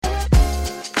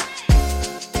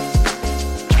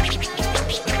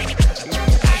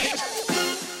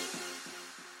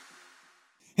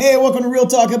Hey, welcome to Real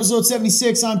Talk, episode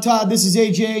 76. I'm Todd, this is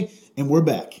AJ, and we're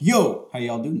back. Yo, how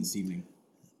y'all doing this evening?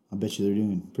 I bet you they're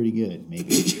doing pretty good,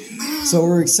 maybe. So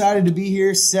we're excited to be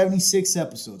here, 76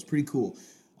 episodes, pretty cool.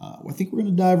 I think we're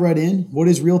going to dive right in. What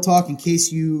is Real Talk, in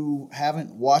case you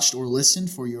haven't watched or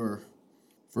listened for your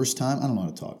first time? I don't know how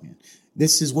to talk, man.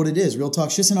 This is what it is. Real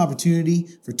Talk's just an opportunity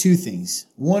for two things.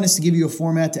 One is to give you a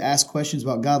format to ask questions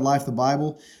about God, life, the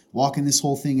Bible, walking this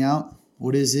whole thing out.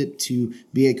 What is it to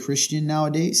be a Christian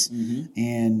nowadays? Mm-hmm.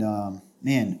 And,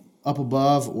 man, up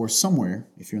above or somewhere,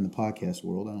 if you're in the podcast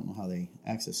world, I don't know how they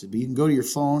access it, but you can go to your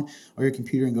phone or your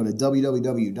computer and go to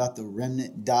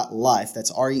www.theremnant.life.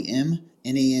 That's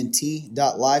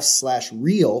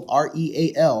REMNANT.life/real,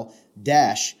 REAL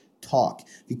 -talk.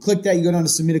 If you click that, you go down to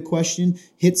submit a question,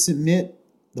 hit submit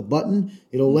the button.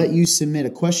 It'll let you submit a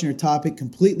question or topic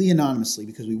completely anonymously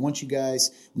because we want you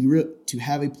guys to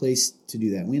have a place to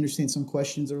do that. We understand some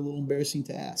questions are a little embarrassing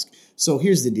to ask. So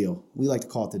here's the deal. We like to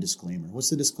call it the disclaimer.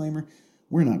 What's the disclaimer?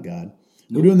 We're not God.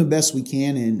 We're doing the best we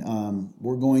can, and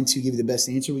we're going to give you the best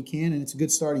answer we can, and it's a good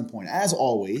starting point. As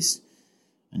always,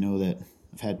 I know that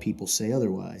I've had people say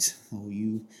otherwise. Oh,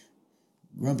 you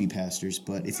grumpy pastors,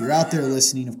 but if you're out there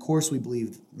listening, of course we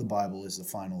believe the Bible is the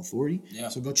final authority. Yeah.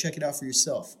 So go check it out for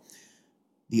yourself.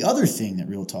 The other thing that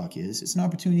Real Talk is, it's an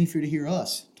opportunity for you to hear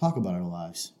us talk about our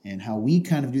lives and how we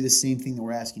kind of do the same thing that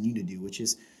we're asking you to do, which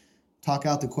is talk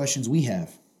out the questions we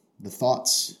have, the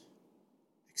thoughts,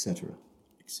 etc.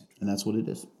 And that's what it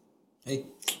is. Hey,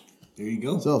 there you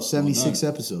go. So 76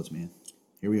 episodes, man.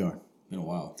 Here we are. Been a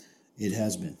while. It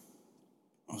has been.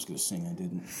 I was going to sing, I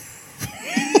didn't.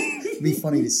 It'd be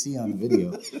funny to see on the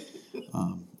video.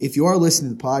 If you are listening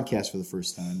to the podcast for the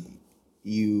first time,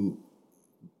 you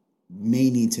may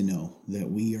need to know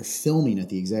that we are filming at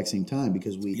the exact same time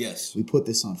because we put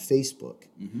this on Facebook.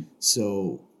 Mm-hmm.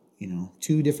 So,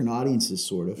 two different audiences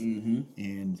sort of. Mm-hmm.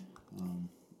 And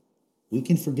we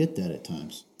can forget that at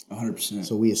times. 100%.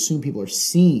 So we assume people are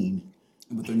seeing.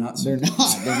 But they're not. They're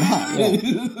not. Yeah.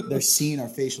 They're seeing our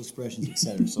facial expressions,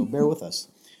 etc. So bear with us.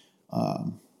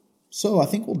 So I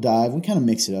think we'll dive. We kind of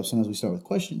mix it up. Sometimes we start with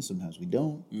questions. Sometimes we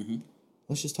don't. Mm-hmm.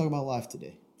 Let's just talk about life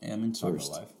today. Yeah, I'm into talking about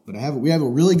life. But we have a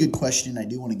really good question I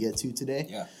do want to get to today.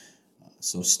 Yeah.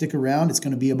 So stick around. It's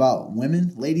going to be about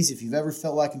women. Ladies, if you've ever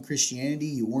felt like in Christianity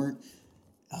you weren't,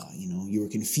 you were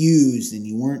confused and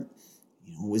you weren't,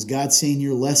 was God saying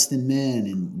you're less than men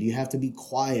and do you have to be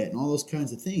quiet and all those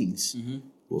kinds of things,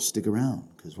 We'll stick around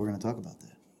because we're going to talk about that.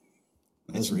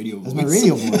 That's radio voice. That's my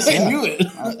radio voice. Yeah. I knew it.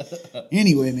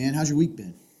 Anyway, man, how's your week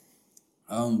been?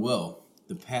 Well,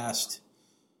 the past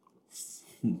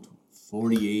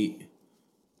 48,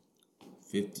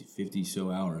 50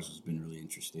 so hours has been really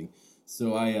interesting.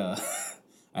 So I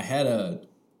had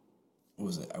what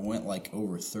was it? I went like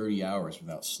over 30 hours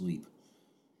without sleep.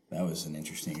 That was an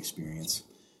interesting experience.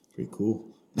 Pretty cool.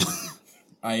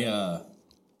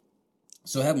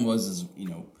 So what happened was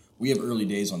we have early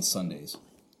days on Sundays.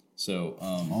 So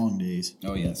long days.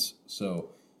 Oh yes. So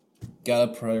got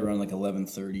up probably around like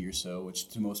 11:30 or so, which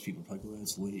to most people probably well,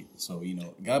 that's late. So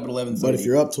got up at 11:30. But if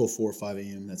you're up till 4 or 5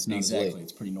 a.m., that's not exactly late.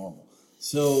 It's pretty normal.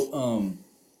 So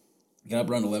got up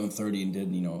around 11:30 and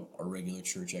did our regular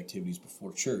church activities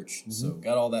before church. Mm-hmm. So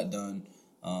got all that done.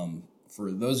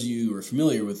 For those of you who are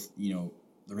familiar with the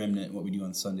Remnant and what we do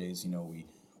on Sundays,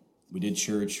 we did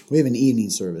church. We have an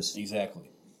evening service. Exactly.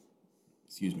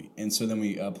 Excuse me. And so then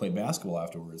we play basketball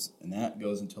afterwards, and that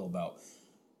goes until about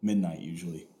midnight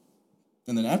usually.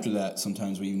 And then after that,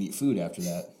 sometimes we even eat food after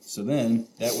that. So then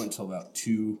that went until about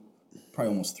 2,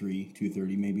 probably almost 3,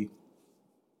 2:30 maybe.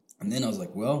 And then I was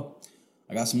like, well,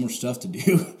 I got some more stuff to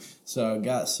do. So I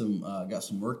got some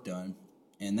work done,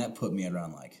 and that put me at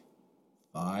around like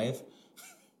 5.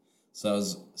 So I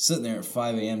was sitting there at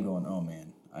 5 a.m. going, oh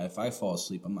man, if I fall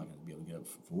asleep, I'm not going to be able to get up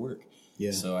for work.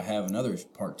 Yeah. So I have another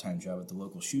part-time job at the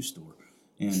local shoe store.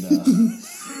 And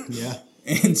yeah.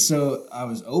 And so I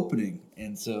was opening,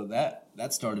 and so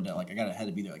that started at I had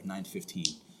to be there like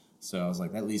 9:15. So I was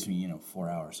like, that leaves me 4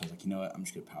 hours. So I was like, you know what, I'm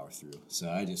just gonna power through. So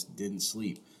I just didn't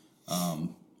sleep,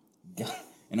 and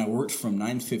I worked from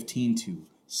 9:15 to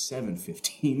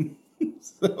 7:15.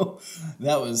 So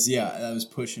that was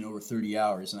pushing over 30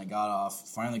 hours, and I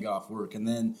finally got off work, and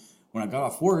then when I got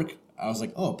off work, I was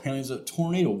like, oh, apparently there's a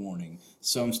tornado warning.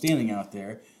 So I'm standing out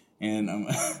there, and I'm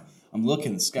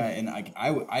looking at the sky, and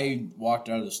I walked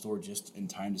out of the store just in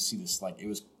time to see this. It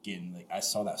was getting I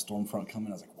saw that storm front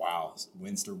coming. I was like, wow,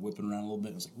 wind started whipping around a little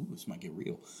bit. I was like, ooh, this might get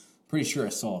real. Pretty sure I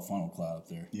saw a funnel cloud up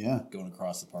there. Yeah, going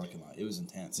across the parking lot. It was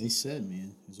intense. They said,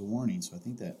 man, it was a warning. So I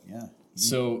think that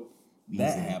So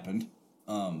that happened.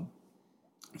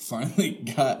 Finally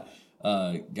got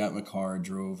Got in my car,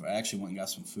 drove. I actually went and got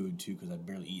some food too because I'd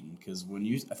barely eaten. Because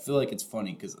I feel like it's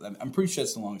funny because I'm pretty sure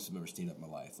that's the longest I've ever stayed up in my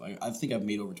life. Like, I think I've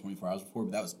made over 24 hours before,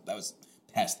 but that was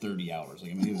past 30 hours.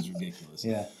 Like, I mean, it was ridiculous.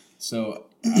 Yeah. So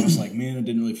I was like, man, I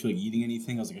didn't really feel like eating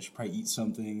anything. I was like, I should probably eat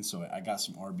something. So I got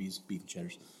some Arby's, beef and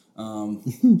cheddars. And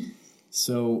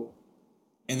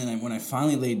then when I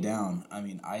finally laid down, I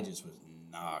mean, I just was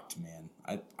knocked, man.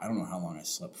 I don't know how long I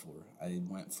slept for. I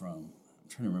went from, I'm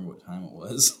trying to remember what time it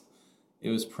was. It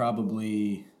was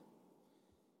probably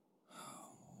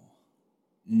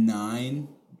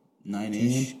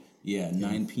 9-ish. Yeah,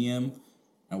 9 p.m.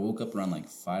 I woke up around like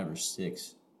 5 or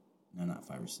 6. No, not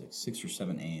 5 or 6. 6 or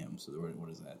 7 a.m. So what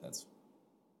is that? That's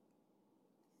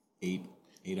 8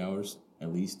 hours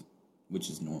at least, which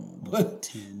is normal. But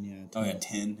 10, yeah. 10. Oh, yeah,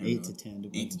 10. 8 to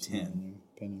 10. 8 to 10.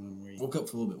 Depending on where you Woke up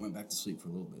for a little bit, went back to sleep for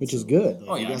a little bit. Which is good.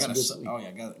 Like,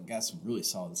 got some really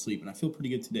solid sleep, and I feel pretty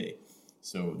good today.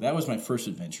 So that was my first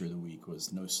adventure of the week,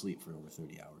 was no sleep for over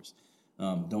 30 hours.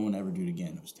 Don't want to ever do it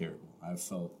again. It was terrible. I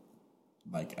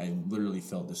literally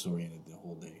felt disoriented the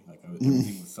whole day. Like,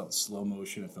 everything felt slow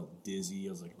motion. I felt dizzy.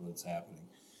 I was like, what's happening?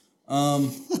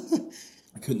 I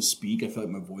couldn't speak. I felt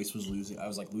like my voice was losing. I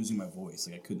was like losing my voice.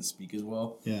 Like, I couldn't speak as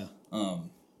well. Yeah.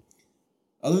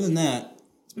 Other than that,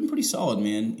 it's been pretty solid,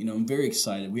 man. You know, I'm very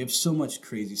excited. We have so much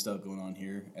crazy stuff going on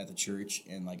here at the church,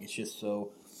 and like it's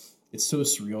so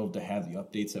surreal to have the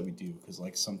updates that we do, because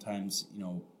like sometimes, you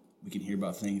know, we can hear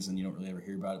about things and you don't really ever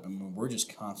hear about it, but we're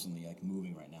just constantly like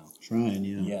moving right now. Trying,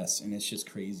 yeah. Yes, and it's just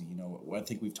crazy. You know, I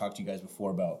think we've talked to you guys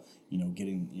before about, you know,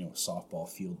 getting, you know, softball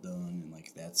field done, and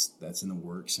like that's in the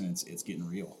works, and it's getting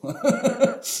real.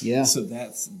 Yeah. So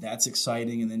that's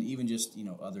exciting, and then even just, you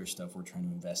know, other stuff we're trying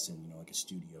to invest in, you know, like a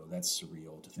studio. That's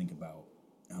surreal to think about.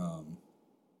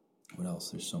 What else?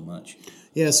 There's so much.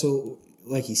 Yeah. So,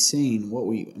 like he's saying,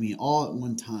 all at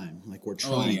one time, like we're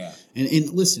trying. Oh, yeah. And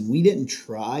listen, we didn't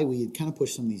try. We had kind of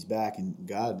pushed some of these back, and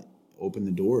God opened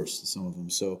the doors to some of them.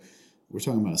 So we're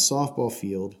talking about a softball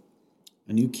field,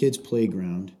 a new kids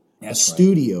playground, That's a right.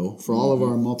 studio for all of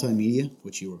our multimedia,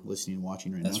 which you are listening and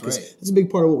watching right That's now. 'cause right. That's a big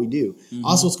part of what we do.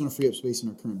 Also, it's going to free up space in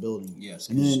our current building. Yes,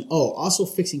 And then, also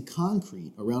fixing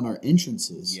concrete around our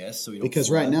entrances. Yes, so we don't because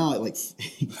flood. right now, it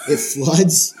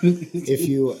floods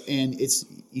and it's,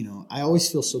 you know, I always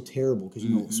feel so terrible because, you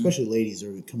know, especially ladies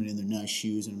are coming in their nice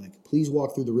shoes, and I'm like, please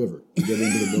walk through the river to get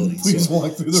into the building. Please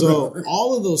walk through the river. So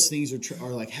all of those things are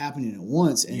like happening at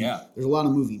once, and there's a lot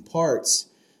of moving parts.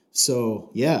 So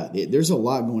yeah, there's a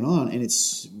lot going on, and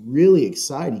it's really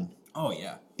exciting. Oh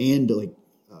yeah. And like,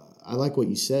 I like what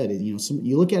you said. And, you know,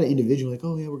 you look at it individually, like,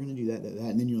 oh yeah, we're going to do that,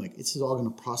 and then you're like, this is all going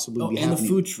to possibly be happening. And the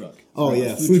food truck. Oh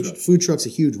yeah, food truck's a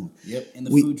huge one. Yep, and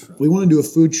the food truck. We want to do a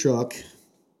food truck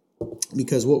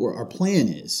because our plan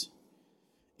is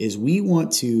we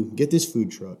want to get this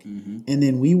food truck, and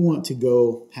then we want to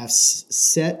go have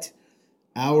set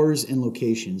hours and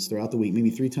locations throughout the week, maybe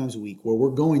 3 times a week, where we're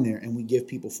going there and we give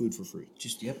people food for free.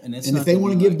 And if they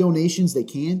want to give donations, they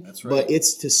can. That's right. But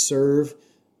it's to serve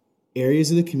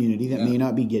areas of the community that may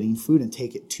not be getting food and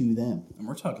take it to them. And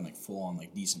we're talking like full on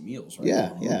like decent meals, right?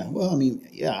 Yeah. Well, I mean,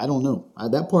 I don't know.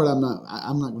 That part I'm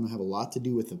not going to have a lot to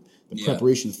do with the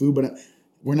preparation of food, but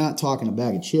we're not talking a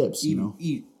bag of chips, you know.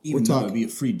 Even though it'd be a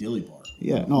free dilly bar.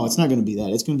 Yeah, no, it's not going to be that.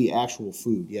 It's going to be actual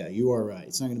food. Yeah, you are right.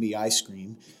 It's not going to be ice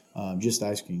cream, just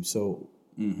ice cream. So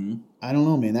I don't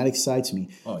know, man. That excites me.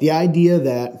 The idea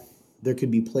that there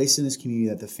could be place in this community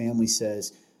that the family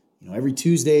says, you know, every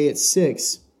Tuesday at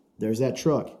 6, there's that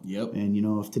truck. Yep. And, you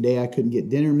know, if today I couldn't get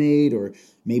dinner made, or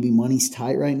maybe money's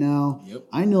tight right now. Yep.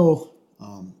 I know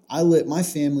my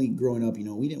family growing up, you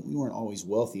know, we weren't always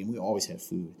wealthy, and we always had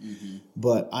food.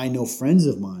 But I know friends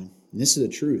of mine, and this is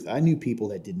the truth, I knew people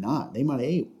that did not. They might have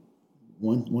ate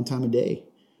one time a day.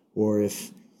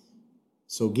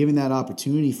 So giving that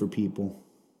opportunity for people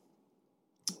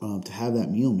to have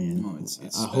that meal, man. It's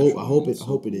I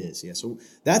hope it is. Yeah. So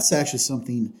that's actually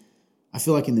something I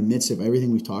feel like in the midst of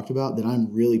everything we've talked about that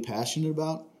I'm really passionate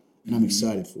about and I'm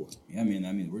excited for. Yeah, I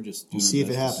mean, we're just doing see our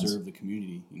if it best to happens. serve the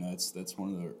community. You know, that's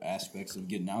one of the aspects of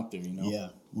getting out there. You know.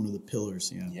 Yeah, one of the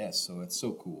pillars. Yeah. Yes, so it's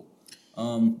so cool.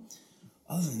 Other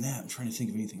than that, I'm trying to think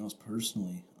of anything else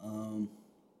personally. What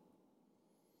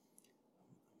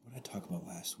did I talk about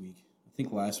last week? I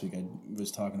think last week I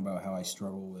was talking about how I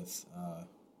struggle with what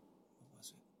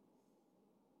was it?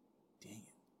 Dang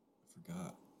it, I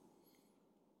forgot.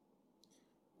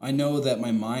 I know that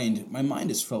my mind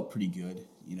has felt pretty good.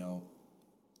 You know,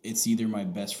 it's either my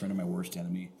best friend or my worst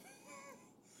enemy.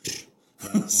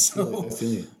 I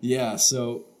feel you. Yeah,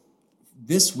 so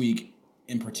this week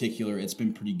in particular, it's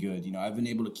been pretty good. You know, I've been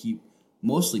able to keep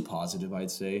mostly positive,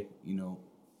 I'd say. You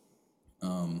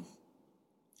know,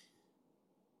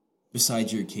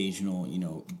 besides your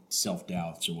occasional,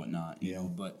 self-doubts or whatnot, you know,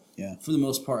 but Yeah. for the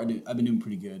most part, I've been doing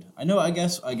pretty good. I know, I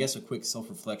guess a quick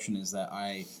self-reflection is that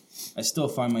I still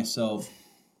find myself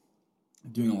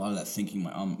doing a lot of that thinking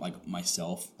like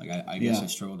myself. Like I guess Yeah. I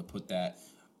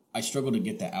struggle to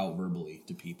get that out verbally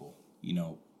to people, you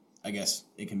know. I guess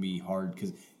it can be hard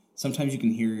because sometimes you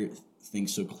can hear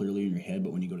things so clearly in your head,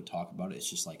 but when you go to talk about it, it's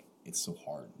just like, it's so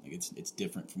hard. Like it's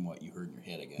different from what you heard in your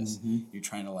head, I guess. You're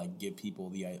trying to like give people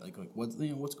the like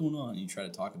what's going on, and you try to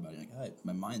talk about it. Like,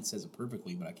 my mind says it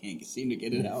perfectly, but I can't seem to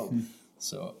get it out.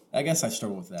 So I guess I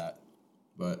struggle with that.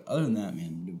 But other than that, man,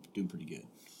 I'm doing pretty good.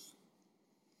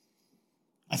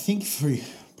 I think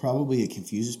probably it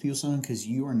confuses people sometimes because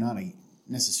you are not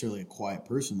necessarily a quiet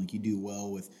person. Like you do well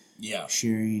with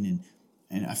sharing,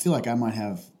 and I feel like I might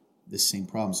have this same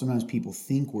problem. Sometimes people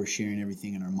think we're sharing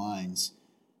everything in our minds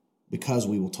because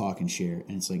we will talk and share,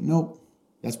 and it's like, nope,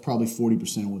 that's probably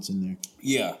 40% of what's in there.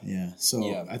 Yeah. Yeah.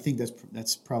 So I think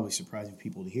that's probably surprising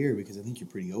people to hear because I think you're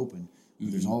pretty open.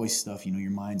 But there's always stuff,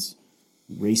 your mind's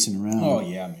racing around. Oh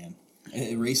yeah, man.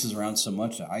 It races around so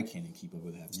much that I can't even keep up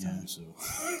with it half the time. So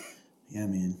yeah,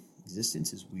 man,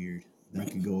 existence is weird. That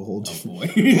could go a whole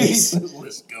different place.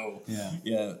 Let's go. Yeah.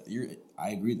 Yeah.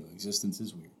 I agree though. Existence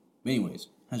is weird. But anyways,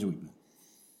 how's your week been?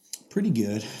 Pretty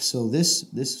good. So this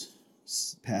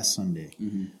past Sunday,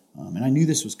 and I knew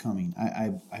this was coming.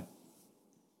 I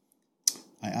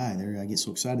get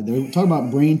so excited. They're talking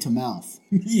about brain to mouth.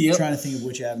 Yep. Trying to think of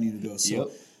which avenue to go.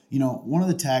 So, one of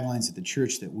the taglines at the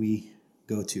church that we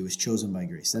go to is chosen by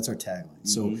grace. That's our tagline.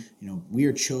 So, we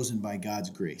are chosen by God's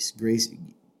grace. We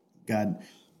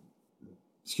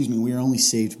are only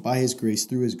saved by His grace,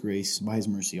 through His grace, by His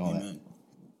mercy, all Amen.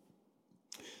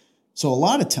 that. So a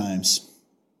lot of times,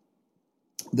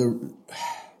 there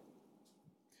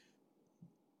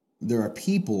are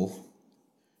people.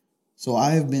 So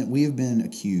we have been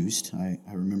accused. I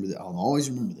remember that. I'll always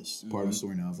remember this part of the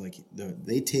story now. Of like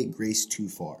they take grace too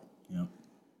far. Yeah.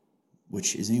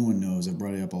 Which, as anyone knows, I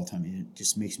brought it up all the time. It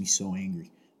just makes me so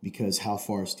angry because how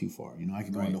far is too far? I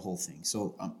could go into the whole thing.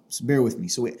 So bear with me.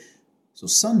 So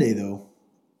Sunday though,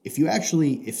 if you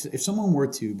actually, if someone were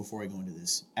to, before I go into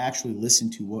this, actually listen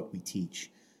to what we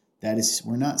teach, that is,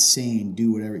 we're not saying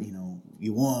do whatever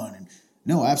you want. And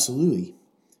no, absolutely,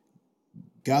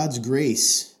 God's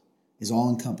grace is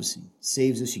all encompassing,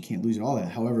 saves us. You can't lose it, all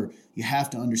that. However, you have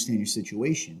to understand your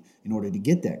situation in order to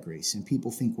get that grace. And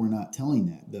people think we're not telling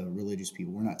that, the religious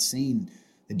people. We're not saying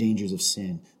the dangers of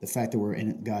sin, the fact that we're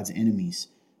God's enemies,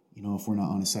 if we're not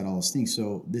on his side, all those things.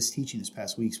 So this teaching this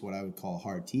past week is what I would call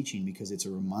hard teaching because it's a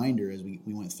reminder as we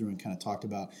went through and kind of talked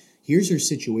about, here's your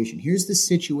situation. Here's the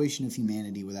situation of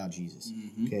humanity without Jesus.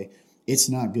 Okay? It's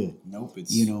not good. Nope.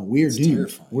 We are doomed.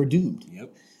 Terrifying. We're doomed.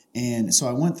 Yep. And so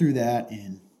I went through that,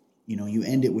 and you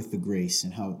end it with the grace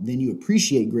and how then you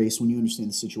appreciate grace when you understand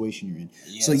the situation you're in.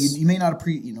 Yes. So you may not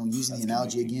using the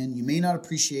analogy again, you may not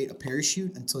appreciate a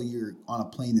parachute until you're on a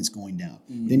plane that's going down.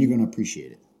 Then you're going to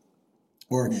appreciate it.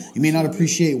 Or you may not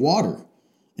appreciate water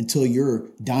until you're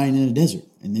dying in a desert,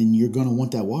 and then you're going to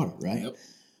want that water, right? Yep.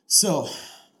 So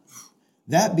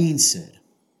that being said,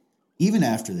 even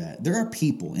after that, there are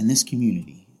people in this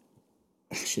community.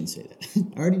 I shouldn't say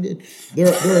that. I already did. There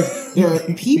are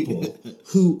people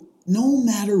who, no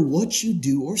matter what you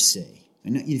do or say,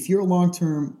 and if you're a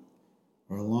long-term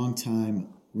or a long-time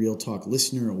Real Talk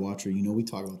listener or watcher, we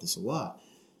talk about this a lot,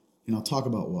 and I'll talk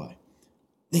about why.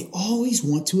 They always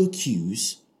want to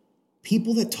accuse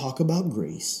people that talk about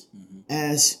grace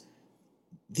as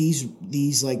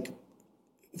these like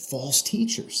false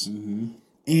teachers.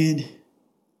 And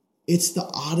it's the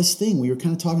oddest thing. We were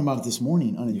kind of talking about it this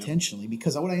morning unintentionally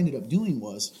because what I ended up doing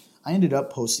was I ended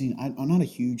up posting. I'm not a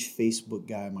huge Facebook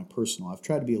guy, my personal. I've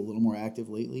tried to be a little more active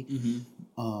lately.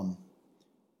 And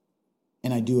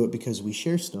I do it because we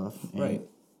share stuff. Right.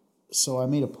 So I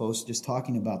made a post just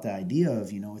talking about the idea of,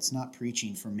 it's not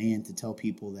preaching for man to tell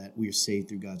people that we are saved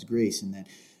through God's grace and that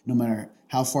no matter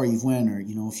how far you've went or,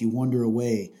 if you wander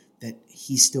away, that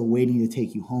he's still waiting to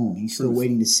take you home. He's still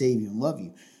waiting to save you and love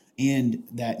you, and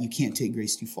that you can't take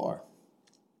grace too far.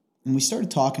 And we started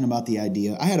talking about the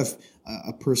idea. I had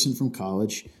a person from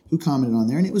college who commented on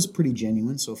there, and it was pretty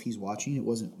genuine. So if he's watching,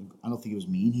 I don't think it was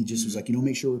mean. He just was like,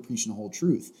 make sure we're preaching the whole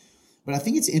truth. But I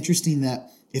think it's interesting that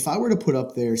if I were to put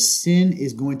up there, sin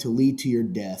is going to lead to your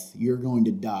death, you're going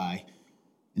to die,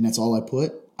 and that's all I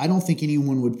put, I don't think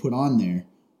anyone would put on there,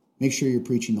 make sure you're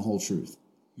preaching the whole truth.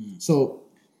 So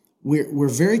we're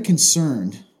very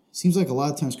concerned. Seems like a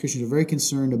lot of times Christians are very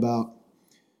concerned about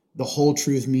the whole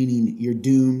truth, meaning you're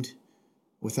doomed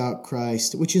without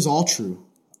Christ, which is all true.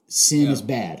 Sin is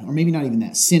bad. Or maybe not even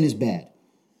that. Sin is bad.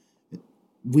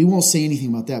 we won't say anything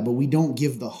about that, but we don't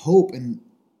give the hope in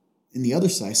the other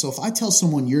side. So if I tell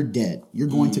someone you're dead, you're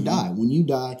going to die. When you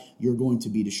die, you're going to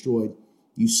be destroyed.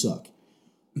 You suck.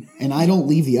 And I don't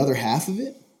leave the other half of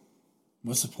it.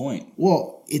 What's the point?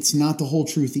 Well, it's not the whole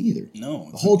truth either. No.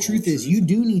 The whole truth is you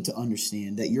do need to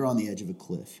understand that you're on the edge of a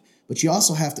cliff. But you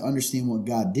also have to understand what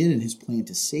God did in his plan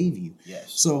to save you.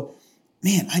 Yes. So,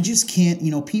 man, I just can't,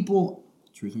 people...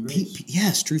 Truth and grace.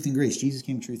 Yes, truth and grace. Jesus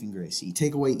came truth and grace. You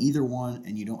take away either one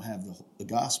and you don't have the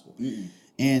gospel. Mm-mm.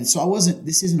 And so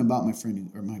this isn't about my friend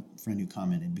who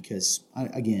commented, because I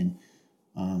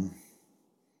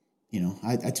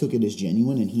took it as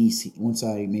genuine, and once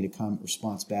I made a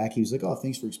response back, he was like, oh,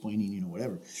 thanks for explaining,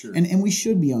 whatever. Sure. And we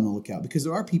should be on the lookout, because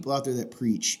there are people out there that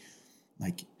preach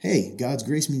like, hey, God's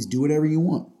grace means do whatever you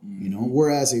want,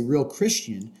 whereas a real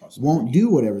Christian won't do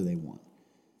whatever they want.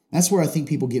 That's where I think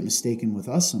people get mistaken with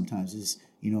us sometimes is,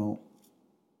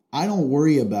 I don't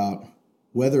worry about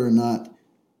whether or not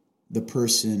the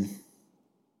person,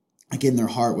 like in their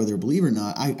heart, whether they believe or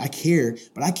not. I care,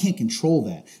 but I can't control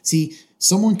that. See,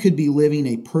 someone could be living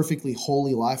a perfectly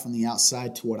holy life on the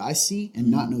outside to what I see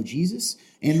and not know Jesus,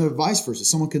 and the vice versa.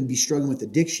 Someone could be struggling with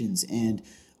addictions and,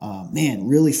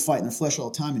 really fighting their flesh all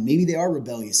the time, and maybe they are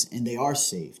rebellious and they are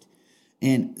saved.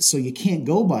 And so you can't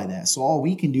go by that. So all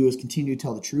we can do is continue to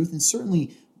tell the truth. And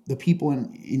certainly the people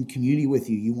in community with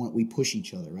you, we push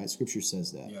each other, right? Scripture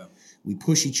says that. Yeah. We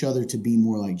push each other to be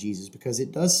more like Jesus, because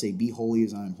it does say, be holy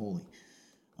as I am holy.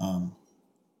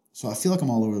 So I feel like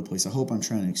I'm all over the place. I hope I'm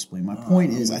trying to explain. My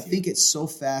point is, I think it's so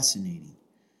fascinating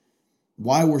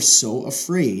why we're so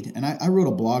afraid. And I wrote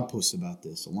a blog post about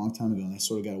this a long time ago, and I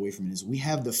sort of got away from it, is we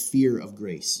have the fear of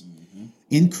grace. Mm-hmm.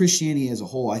 In Christianity as a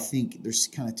whole, I think there's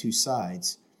kind of two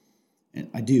sides. And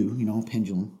I do,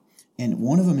 pendulum. And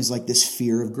one of them is like this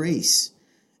fear of grace.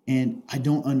 And I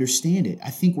don't understand it.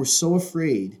 I think we're so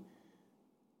afraid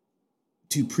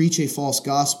to preach a false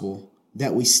gospel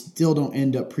that we still don't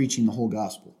end up preaching the whole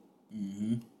gospel.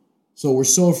 Mm-hmm. So we're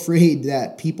so afraid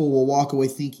that people will walk away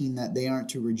thinking that they aren't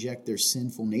to reject their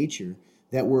sinful nature,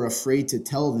 that we're afraid to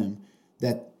tell them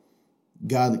that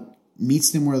God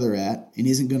meets them where they're at and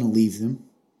isn't going to leave them,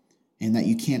 and that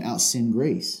you can't out-sin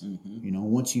grace,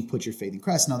 once you put your faith in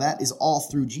Christ. Now, that is all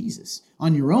through Jesus.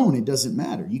 On your own, it doesn't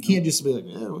matter. You can't just be like,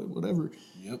 whatever.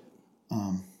 Yep.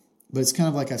 But it's kind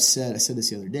of like I said this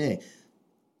the other day.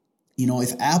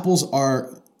 If apples are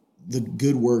the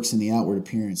good works and the outward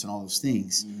appearance and all those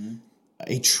things,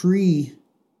 a tree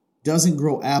doesn't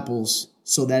grow apples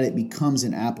so that it becomes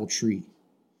an apple tree.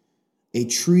 A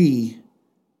tree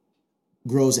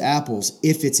grows apples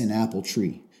if it's an apple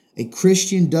tree. A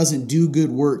Christian doesn't do good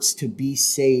works to be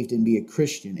saved and be a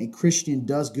Christian. A Christian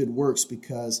does good works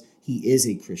because he is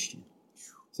a Christian.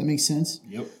 Does that make sense?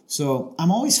 Yep. So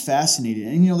I'm always fascinated.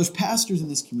 And, there's pastors in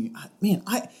this community. Man,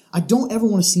 I don't ever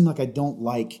want to seem like I don't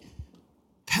like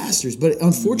pastors. But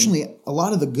unfortunately, a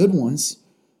lot of the good ones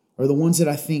are the ones that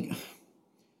I think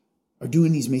are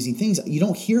doing these amazing things. You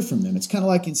don't hear from them. It's kind of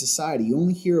like in society. You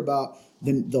only hear about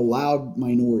the loud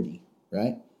minority,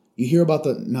 right? You hear about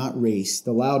the not race,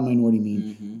 the loud minority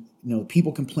mean,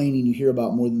 people complaining you hear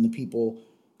about more than the people,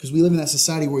 because we live in that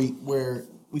society where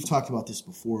we've talked about this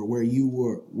before, where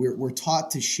we're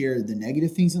taught to share the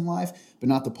negative things in life, but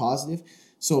not the positive.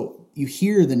 So you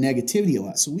hear the negativity a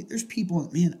lot. So there's people,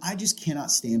 man, I just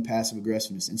cannot stand passive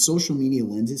aggressiveness. And social media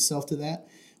lends itself to that,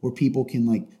 where people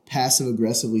can passive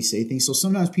aggressively say things. So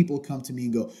sometimes people come to me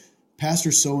and go,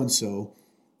 Pastor so-and-so,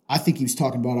 I think he was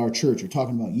talking about our church or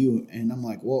talking about you. And I'm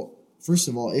like, well, first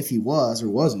of all, if he was or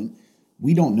wasn't,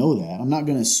 we don't know that. I'm not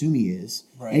going to assume he is.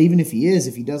 Right. And even if he is,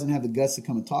 if he doesn't have the guts to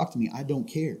come and talk to me, I don't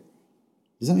care.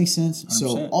 Does that make sense? 100%.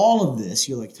 So all of this,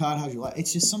 you're like, Todd, how's your life?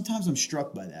 It's just sometimes I'm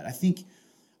struck by that.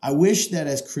 I wish that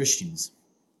as Christians,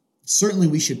 certainly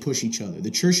we should push each other.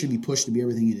 The church should be pushed to be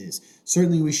everything it is.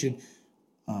 Certainly we should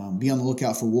be on the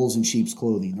lookout for wolves in sheep's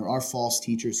clothing. There are false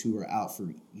teachers who are out for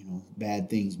bad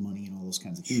things, money, and all those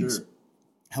kinds of things. Sure.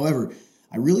 However,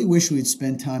 I really wish we'd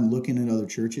spend time looking at other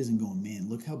churches and going, man,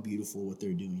 look how beautiful what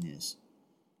they're doing is.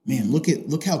 Man,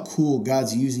 look how cool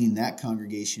God's using that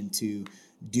congregation to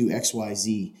do X, Y,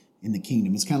 Z in the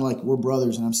kingdom. It's kind of like we're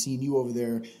brothers, and I'm seeing you over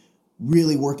there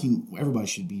really working. Everybody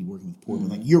should be working with the poor,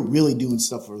 but you're really doing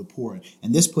stuff for the poor.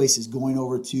 And this place is going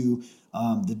over to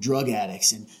the drug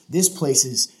addicts, and this place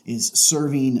is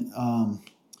serving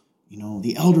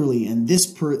the elderly, and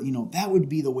that would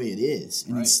be the way it is.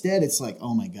 And instead it's like,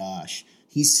 oh my gosh,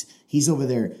 he's over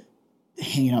there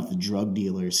hanging out with the drug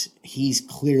dealers. He's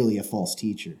clearly a false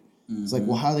teacher. Mm-hmm. It's like,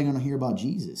 well, how are they going to hear about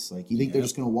Jesus? You think they're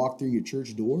just going to walk through your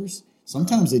church doors?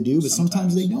 Sometimes they do, but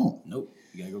sometimes they don't. Nope.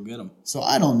 You gotta go get them. So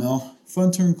I don't know.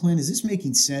 Fun Turn Clint, is this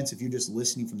making sense if you're just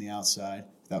listening from the outside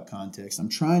without context? I'm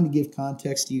trying to give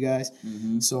context to you guys.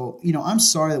 So, I'm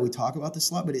sorry that we talk about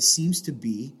this a lot, but it seems to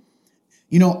be,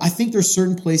 I think there's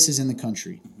certain places in the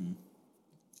country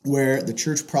where the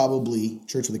church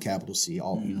church with a capital C,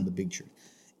 the big church,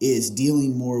 is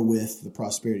dealing more with the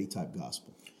prosperity type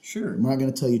gospel. Sure. We're not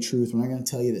going to tell you truth. We're not going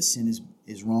to tell you that sin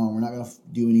is wrong. We're not going to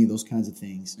do any of those kinds of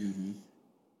things.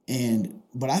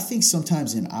 But I think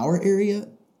sometimes in our area,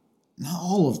 not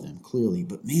all of them clearly,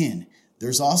 but man,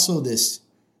 there's also this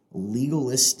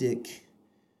legalistic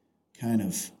kind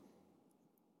of,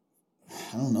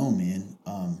 I don't know, man.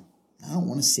 I don't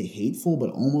want to say hateful, but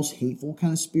almost hateful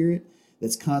kind of spirit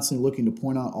that's constantly looking to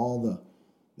point out all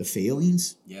the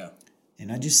failings. Yeah.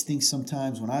 And I just think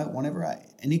sometimes whenever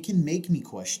and it can make me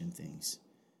question things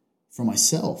for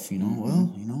myself,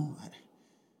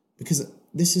 because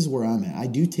this is where I'm at. I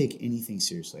do take anything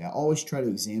seriously. I always try to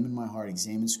examine my heart,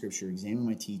 examine scripture, examine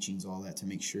my teachings, all that to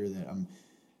make sure that I'm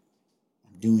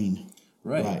doing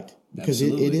right. Because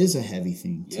it is a heavy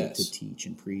thing to teach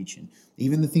and preach. And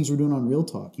even the things we're doing on Real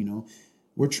Talk,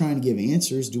 we're trying to give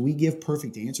answers. Do we give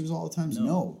perfect answers all the time?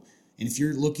 No. And if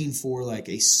you're looking for like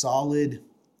a solid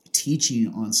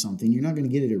teaching on something, you're not going to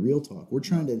get it at Real Talk. We're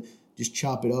trying to just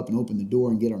chop it up and open the door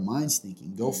and get our minds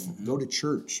thinking. Go to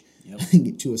church and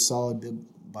get to a solid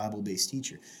Bible-based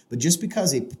teacher. But just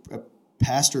because a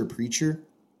pastor or preacher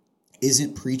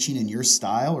isn't preaching in your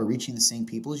style or reaching the same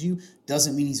people as you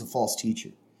doesn't mean he's a false teacher.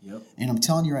 Yep. And I'm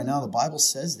telling you right now, the Bible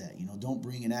says that. Don't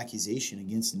bring an accusation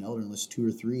against an elder unless 2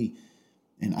 or 3.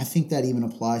 And I think that even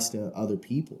applies to other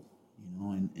people.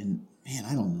 And man,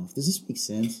 I don't know. Does this make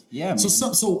sense? Yeah.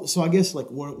 So I guess like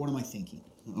what am I thinking?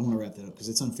 I want to wrap that up because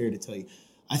it's unfair to tell you.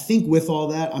 I think with all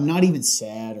that, I'm not even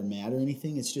sad or mad or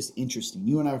anything. It's just interesting.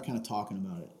 You and I were kind of talking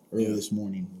about it earlier this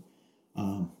morning.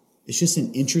 It's just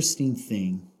an interesting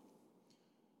thing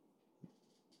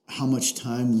how much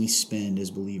time we spend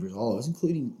as believers, all of us,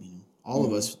 including all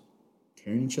of us,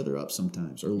 tearing each other up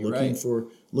sometimes or looking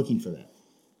for that.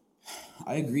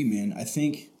 I agree, man. I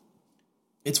think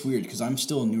it's weird because I'm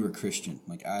still a newer Christian.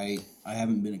 Like I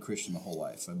haven't been a Christian my whole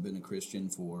life. I've been a Christian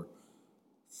for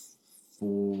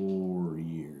 4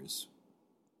 years.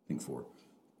 I think 4.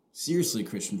 Seriously a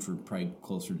Christian for probably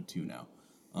closer to 2 now.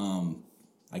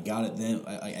 I got it then.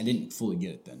 I didn't fully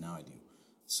get it then. Now I do.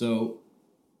 So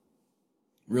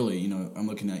really, I'm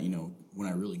looking at, when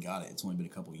I really got it, it's only been a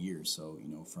couple of years. So,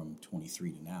 from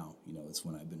 23 to now, it's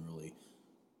when I've been really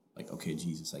like, okay,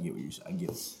 Jesus, I get what you're saying. I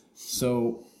get it.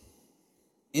 So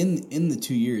in the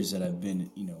 2 years that I've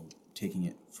been, taking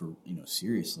it for,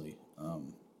 seriously,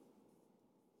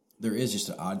 there is just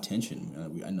an odd tension.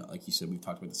 I know, like you said, we've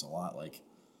talked about this a lot. Like,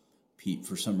 Pete,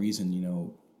 for some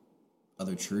reason,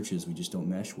 other churches, we just don't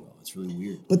mesh well. It's really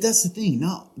weird. But that's the thing.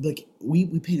 Not like we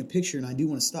paint a picture, and I do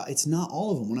want to stop. It's not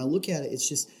all of them. When I look at it, it's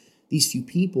just these few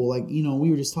people. Like we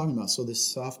were just talking about. So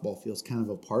this softball field's kind of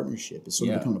a partnership. It's sort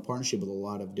of becoming a partnership with a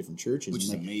lot of different churches. Which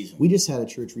is amazing. We just had a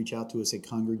church reach out to us, a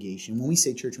congregation. When we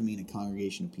say church, we mean a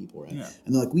congregation of people, right? Yeah.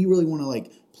 And they're like, we really want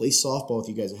to play softball with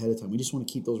you guys ahead of time. We just want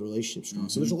to keep those relationships strong.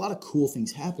 So there's a lot of cool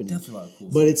things happening. Definitely a lot of cool.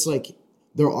 But it's like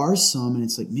there are some, and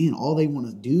it's like, man, all they want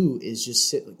to do is just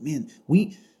sit. Like, man,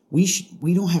 we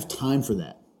don't have time for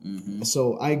that.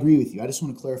 So I agree with you. I just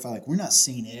want to clarify, we're not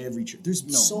saying every church.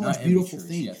 There's so much beautiful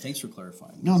things. Yeah, thanks for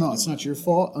clarifying. No, it's not your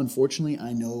fault. Unfortunately,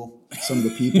 I know some of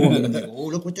the people are going to be like, oh,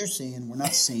 look what they're saying. We're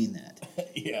not saying that.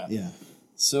 Yeah.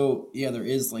 So, there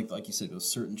is, like you said, those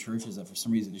certain churches that for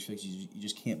some reason just feel like you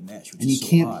just can't mesh. And you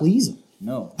can't please them.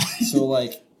 No. So,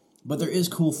 but there is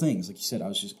cool things. Like you said,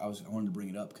 I wanted to bring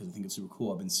it up because I think it's super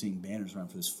cool. I've been seeing banners around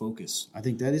for this Focus. I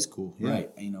think that is cool. Yeah. Right.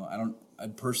 I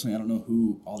don't know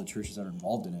who all the churches that are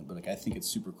involved in it, but I think it's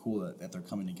super cool that they're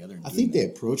coming together. And I think they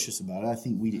approached us about it. I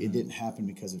think it didn't happen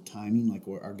because of timing. Like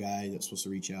our guy that's supposed to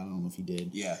reach out, I don't know if he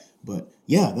did. Yeah. But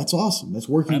that's awesome. That's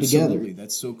working Absolutely. together.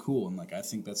 That's so cool. And I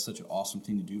think that's such an awesome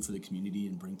thing to do for the community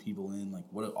and bring people in.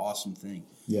 What an awesome thing.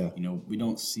 Yeah. We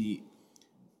don't see.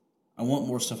 I want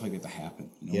more stuff like that to happen.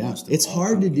 It's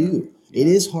hard to do. Yeah. It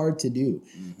is hard to do,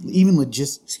 even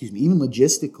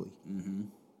logistically.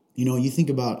 You think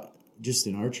about just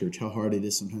in our church how hard it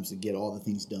is sometimes to get all the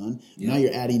things done. Yeah. Now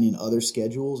you're adding in other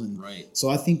schedules, and so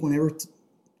I think whenever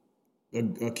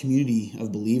a community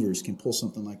of believers can pull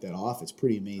something like that off, it's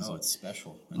pretty amazing. Oh, it's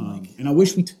special. And I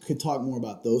wish we could talk more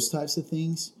about those types of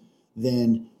things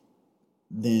than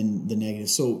the negative.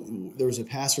 So there was a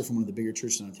pastor from one of the bigger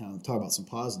churches in town, talk about some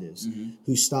positives,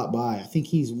 who stopped by. I think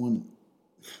he's one.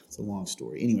 It's a long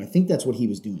story. Anyway, I think that's what he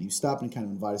was doing. He was stopping and kind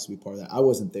of invited us to be part of that. I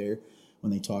wasn't there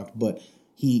when they talked, but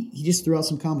he just threw out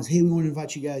some comments. Hey, we want to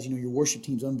invite you guys. Your worship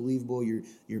team's unbelievable.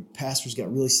 Your pastor's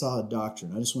got really solid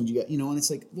doctrine. I just wanted you guys, and it's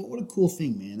like, what a cool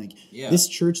thing, man. Like this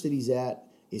church that he's at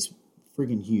is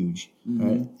friggin' huge,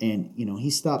 right? And he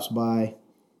stops by.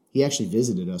 He actually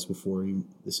visited us before.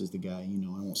 This is the guy, I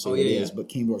won't say who it is, but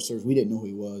came to our service. We didn't know who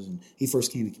he was, and he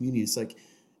first came to community. It's like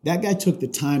that guy took the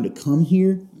time to come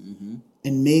here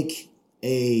and make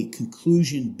a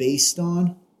conclusion based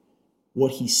on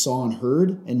what he saw and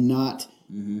heard, and not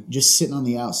just sitting on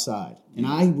the outside. And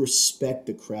I respect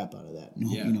the crap out of that.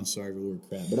 Sorry for the word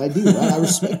crap, but I do. Right? I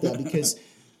respect that because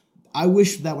I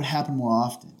wish that would happen more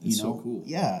often. It's so cool.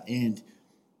 Yeah, and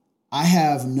I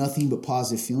have nothing but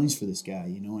positive feelings for this guy,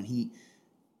 and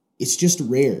it's just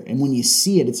rare. And when you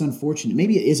see it, it's unfortunate.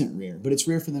 Maybe it isn't rare, but it's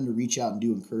rare for them to reach out and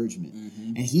do encouragement.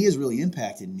 And he has really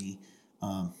impacted me.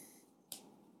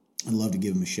 I'd love to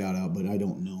give him a shout out, but I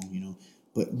don't know,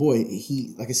 But boy,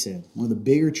 he, like I said, one of the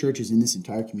bigger churches in this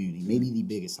entire community, maybe the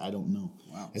biggest, I don't know,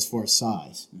 as far as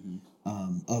size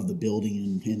of the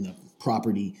building and the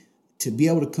property. To be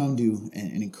able to come to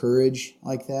and encourage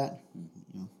like that,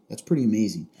 that's pretty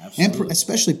amazing. Absolutely. And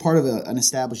especially part of an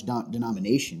established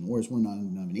denomination, whereas we're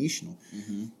non-denominational.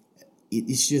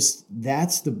 It's just,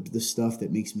 that's the stuff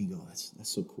that makes me go, that's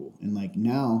so cool. And like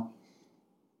now,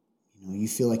 you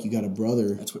feel like you got a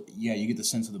brother. That's what. Yeah, you get the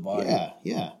sense of the body.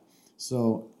 Yeah.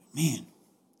 So, man,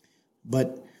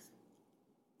 but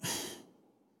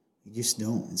you just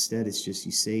don't. Instead, it's just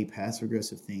you say passive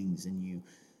aggressive things, and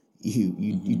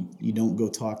you don't go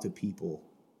talk to people.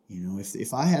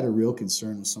 If I had a real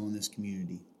concern with someone in this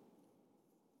community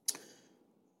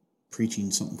preaching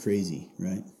something crazy,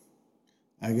 right?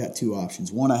 I got two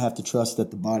options. One, I have to trust that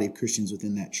the body of Christians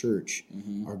within that church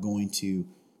are going to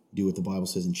do what the Bible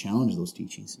says and challenge those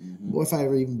teachings. Well, if I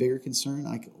have an even bigger concern,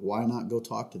 why not go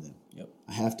talk to them? Yep.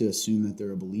 I have to assume that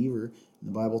they're a believer, and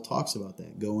the Bible talks about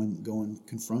that. Go and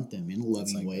confront them in a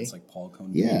loving way. It's like Paul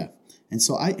coming. Yeah, and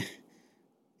so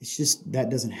it's just that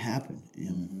doesn't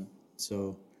happen.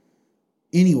 So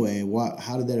anyway,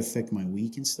 how did that affect my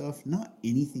week and stuff? Not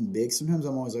anything big. Sometimes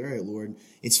I'm always like, all right, Lord.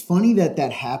 It's funny that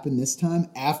happened this time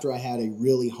after I had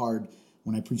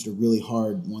when I preached a really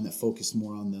hard one that focused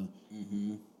more on the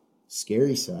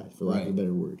scary side, for lack of a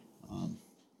better word.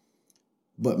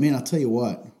 But man, I'll tell you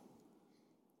what,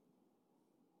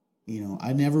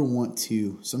 I never want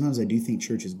to, sometimes I do think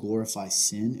churches glorify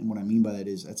sin. And what I mean by that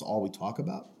is that's all we talk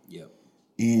about. Yep.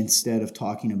 Instead of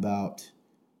talking about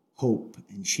hope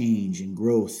and change and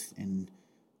growth and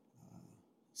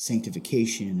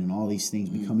sanctification and all these things,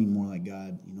 becoming more like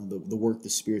God, the work the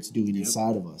Spirit's doing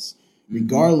inside of us.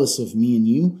 Regardless of me and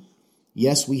you,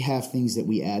 yes, we have things that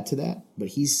we add to that, but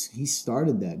He's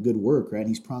started that good work, right? And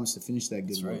He's promised to finish that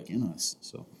good work in us.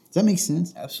 So does that make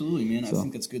sense? Absolutely, man. I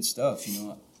think that's good stuff,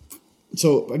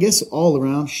 So I guess all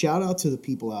around, shout out to the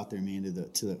people out there, man,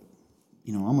 to the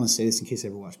I'm going to say this in case I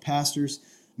ever watch pastors,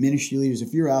 ministry leaders.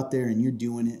 If you're out there and you're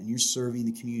doing it and you're serving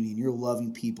the community and you're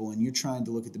loving people and you're trying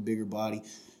to look at the bigger body,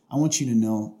 I want you to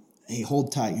know, hey,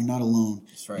 hold tight. You're not alone.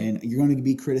 That's right. And you're going to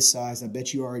be criticized. I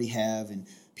bet you already have. And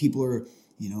people are,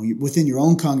 within your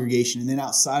own congregation. And then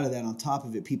outside of that, on top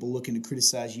of it, people looking to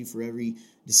criticize you for every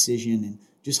decision. And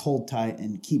just hold tight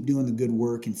and keep doing the good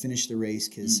work and finish the race,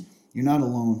 because you're not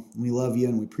alone. We love you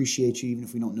and we appreciate you, even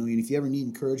if we don't know you. And if you ever need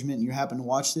encouragement and you happen to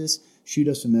watch this, shoot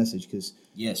us a message, because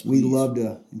we love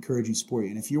to encourage and support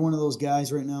you. And if you're one of those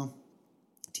guys right now,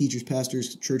 teachers,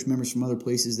 pastors, church members from other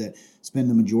places that spend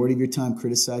the majority of your time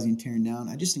criticizing and tearing down,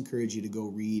 I just encourage you to go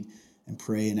read and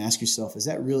pray and ask yourself, is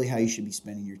that really how you should be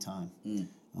spending your time?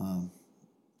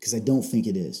 Because I don't think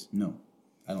it is. No,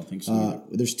 I don't think so.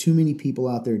 There's too many people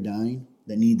out there dying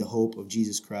that need the hope of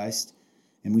Jesus Christ,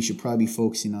 and we should probably be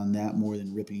focusing on that more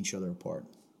than ripping each other apart.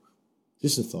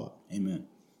 Just a thought. Amen.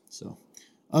 So,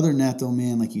 other than that, though,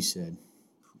 man, like you said,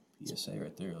 PSA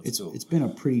right there. It's been a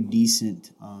pretty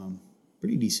decent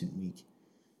week.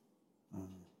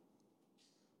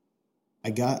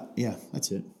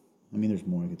 That's it. I mean, there's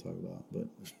more I could talk about, but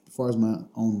as far as my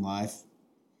own life,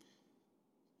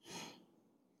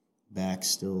 back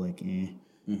still like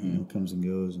comes and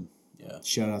goes. And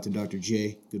shout out to Dr.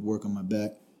 J. Good work on my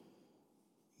back.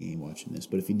 He ain't watching this,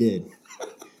 but if he did, I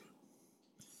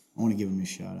want to give him a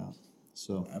shout out.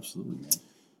 So absolutely, man.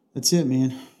 That's it,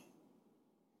 man.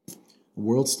 The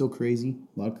world's still crazy.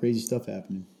 A lot of crazy stuff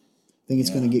happening. I think it's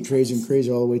going to get crazier and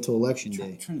crazier all the way till election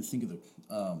day. Trying to think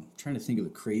of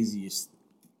the craziest.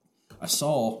 I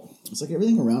saw. It's like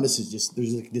everything around us is just,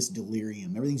 there's like this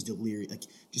delirium. Everything's delirious, like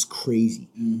just crazy.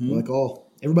 Like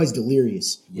everybody's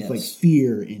delirious with like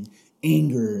fear and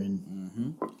anger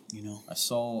and I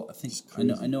saw. I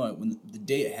know when the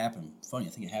day it happened. Funny, I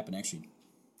think it happened actually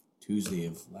Tuesday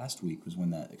of last week was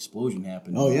when that explosion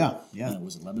happened. Oh, yeah.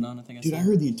 Was it Lebanon, I think I Dude, said? I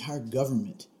heard the entire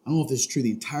government, I don't know if this is true,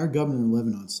 the entire government of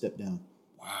Lebanon stepped down.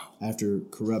 Wow. After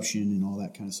corruption and all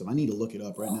that kind of stuff. I need to look it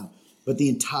up right now. But the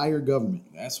entire government.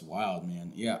 That's wild,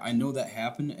 man. Yeah, I know that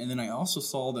happened. And then I also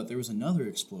saw that there was another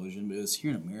explosion, but it was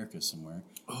here in America somewhere.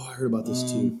 Oh, I heard about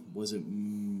this too. Was it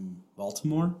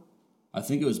Baltimore? I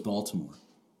think it was Baltimore.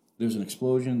 There was an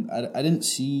explosion. I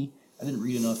didn't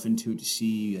read enough into it to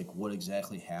see like what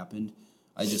exactly happened.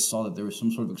 I just saw that there was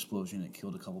some sort of explosion. It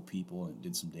killed a couple people and it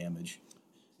did some damage.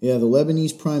 Yeah, the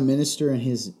Lebanese prime minister and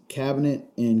his cabinet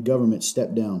and government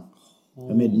stepped down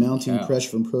amid mounting pressure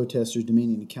from protesters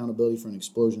demanding accountability for an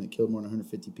explosion that killed more than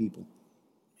 150 people.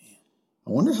 Man.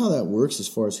 I wonder how that works as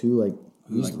far as who's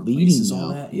leading now.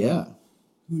 All that? Yeah.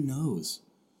 Who knows?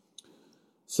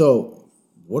 So,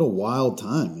 what a wild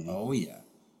time, man. Oh, yeah.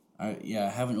 I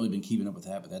haven't really been keeping up with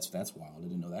that, but that's wild. I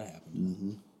didn't know that happened.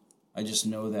 Mm-hmm. I just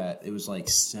know that it was like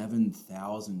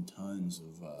 7,000 tons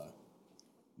of,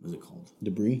 what is it called?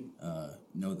 Debris?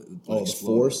 No. The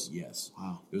force? Yes.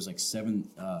 Wow. It was like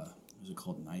was it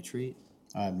called nitrate?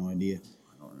 I have no idea.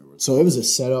 I don't remember. So it was a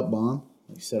set-up bomb,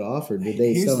 like set off, or did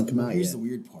they still haven't come out yet? Here's the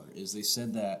weird part, is they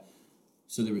said that,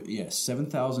 so there were,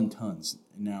 7,000 tons.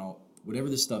 Now, whatever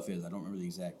this stuff is, I don't remember the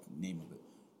exact name of it.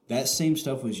 That same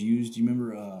stuff was used, do you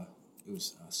remember, it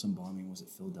was some bombing, was it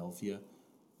Philadelphia?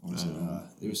 Or was it,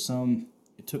 there was some,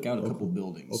 it took out a couple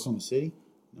buildings. Oklahoma City?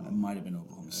 No. It might have been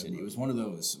Oklahoma City. It was one of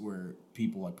those where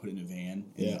people like put it in a van.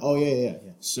 Yeah. Oh, yeah.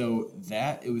 So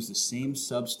it was the same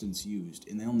substance used,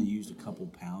 and they only used a couple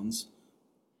pounds,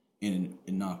 and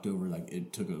it knocked over, like,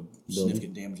 it took a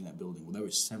significant damage in that building. Well, there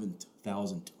was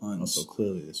 7,000 tons. Oh, so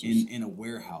clearly this was... In a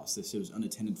warehouse. They said it was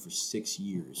unattended for 6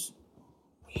 years.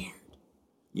 Weird.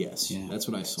 Yes, that's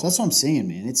what I saw. So that's what I'm saying,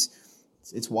 man. It's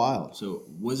wild. So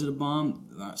was it a bomb?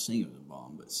 I'm not saying it was a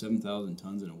bomb, but 7,000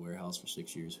 tons in a warehouse for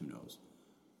 6 years, who knows?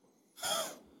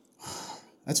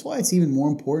 That's why it's even more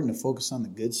important to focus on the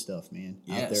good stuff, man,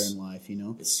 out there in life, you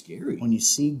know? It's scary. When you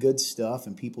see good stuff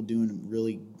and people doing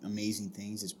really amazing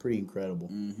things, it's pretty incredible.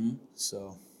 Mm-hmm.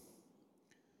 So.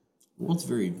 Well, it's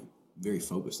very, very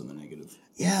focused on the negative.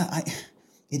 Yeah,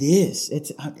 it is.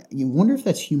 You wonder if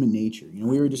that's human nature. You know,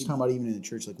 we were just talking about even in the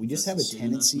church, like we just have a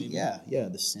tendency.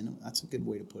 The sin. That's a good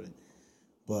way to put it.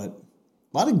 But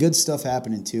a lot of good stuff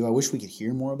happening too. I wish we could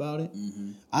hear more about it.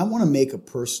 Mm-hmm. I want to make a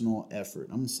personal effort.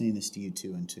 I'm saying this to you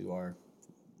too and to our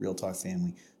Real Talk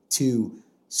family to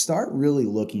start really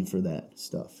looking for that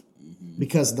stuff. Mm-hmm.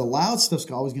 Because the loud stuff's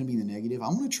always going to be the negative. I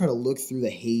want to try to look through the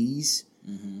haze,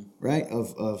 right,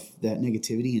 of that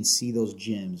negativity and see those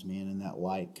gems, man, and that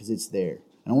light because it's there.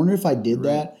 And I wonder if I did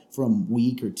that for a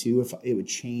week or two, if it would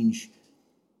change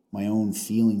my own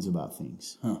feelings about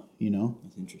things. You know?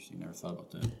 That's interesting. Never thought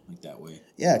about that like that way.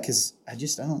 Yeah, because I'm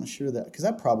not sure that, because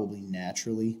I'm probably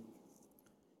naturally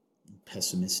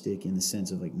pessimistic in the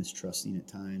sense of like mistrusting at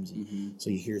times. And so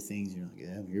you hear things, you're like,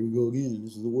 yeah, here we go again.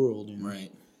 This is the world. You know?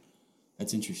 Right.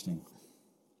 That's interesting.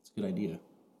 It's a good idea.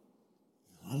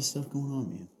 A lot of stuff going on,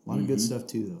 man. A lot of good stuff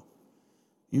too, though.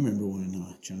 You remember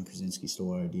when John Krasinski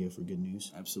stole our idea for Good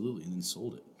News? Absolutely, and then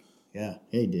sold it. Yeah.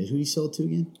 Hey, did who did he sell it to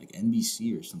again? Like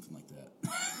NBC or something like that.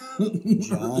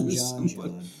 John.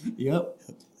 Yep.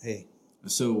 Hey.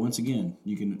 So once again,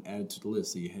 you can add it to the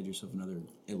list that you had yourself another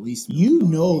at least. You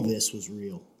know this was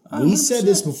real. 100%. We said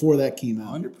this before that came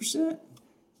out. 100%.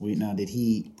 Wait, now did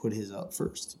he put his up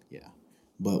first? Yeah.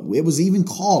 But it was even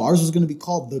called. Ours was going to be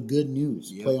called The Good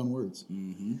News. Play on words.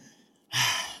 Mm-hmm.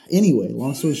 Anyway,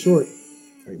 long story short,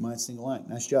 great minds think alike.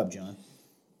 Nice job, John.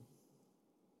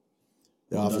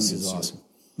 The Office is awesome.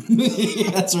 Yeah,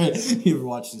 that's right. You ever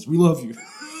watch this? We love you.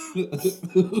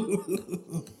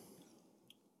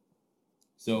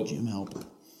 So Jim Halpert.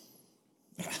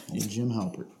 Jim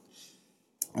Halpert.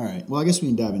 All right. Well, I guess we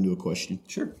can dive into a question.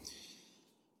 Sure.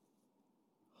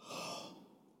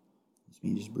 It's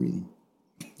me just breathing.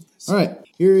 All right.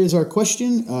 Here is our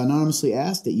question, anonymously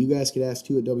asked, that you guys could ask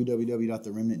too at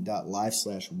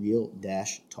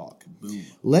www.theremnant.life/real-talk. Boom.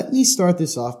 Let me start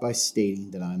this off by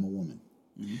stating that I'm a woman.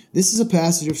 Mm-hmm. This is a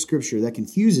passage of scripture that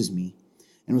confuses me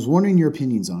and was wondering your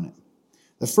opinions on it.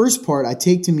 The first part I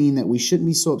take to mean that we shouldn't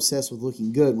be so obsessed with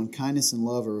looking good when kindness and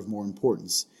love are of more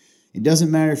importance. It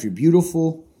doesn't matter if you're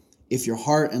beautiful, if your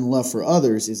heart and love for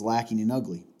others is lacking and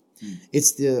ugly.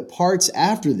 It's the parts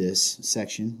after this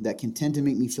section that can tend to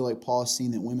make me feel like Paul is saying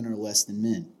that women are less than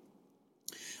men.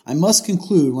 I must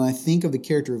conclude when I think of the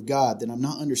character of God that I'm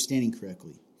not understanding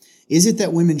correctly. Is it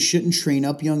that women shouldn't train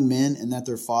up young men and that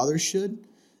their fathers should?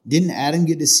 Didn't Adam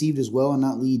get deceived as well and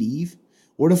not lead Eve?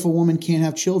 What if a woman can't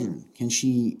have children? Can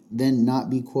she then not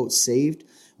be, quote, saved?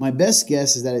 My best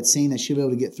guess is that it's saying that she'll be able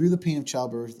to get through the pain of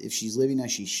childbirth if she's living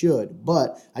as she should,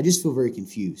 but I just feel very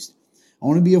confused. I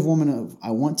want to be a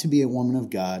woman of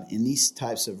God in these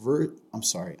types of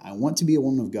I want to be a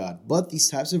woman of God, but these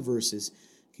types of verses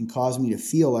can cause me to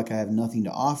feel like I have nothing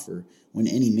to offer when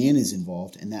any man is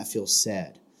involved, and that feels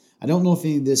sad. I don't know if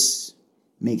any of this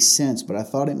makes sense, but I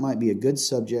thought it might be a good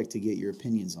subject to get your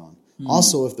opinions on.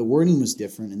 Also, if the wording was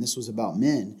different and this was about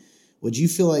men, would you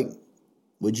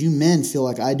men feel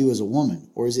like I do as a woman,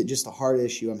 or is it just a hard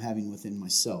issue I'm having within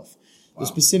myself? Wow. The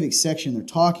specific section they're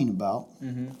talking about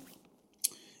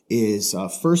is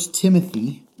 1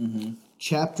 Timothy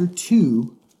chapter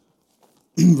 2,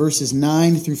 verses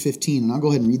 9 through 15. And I'll go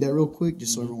ahead and read that real quick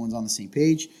just so everyone's on the same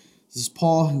page. This is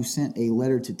Paul, who sent a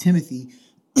letter to Timothy,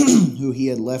 who he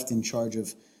had left in charge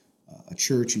of a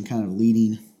church and kind of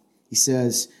leading. He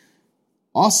says,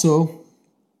 also,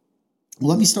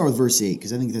 let me start with verse 8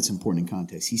 because I think that's important in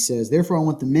context. He says, therefore I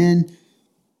want the men,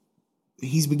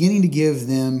 he's beginning to give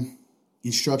them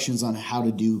instructions on how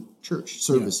to do church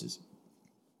services. Yeah.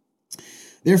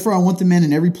 Therefore I want the men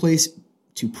in every place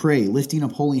to pray, lifting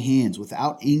up holy hands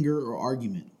without anger or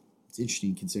argument. It's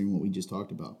interesting considering what we just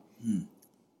talked about. And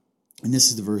this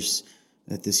is the verse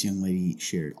that this young lady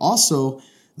shared. Also,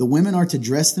 the women are to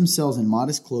dress themselves in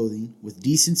modest clothing, with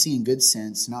decency and good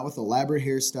sense, not with elaborate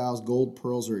hairstyles, gold,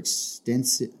 pearls, or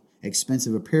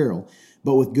expensive apparel,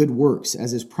 but with good works,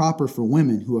 as is proper for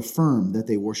women who affirm that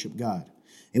they worship God.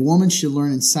 A woman should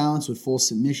learn in silence with full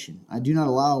submission. I do not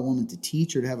allow a woman to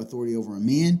teach or to have authority over a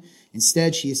man.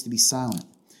 Instead, she is to be silent.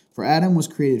 For Adam was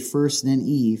created first, then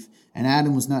Eve, and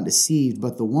Adam was not deceived,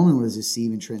 but the woman was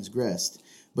deceived and transgressed.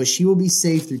 But she will be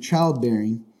saved through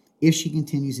childbearing if she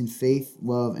continues in faith,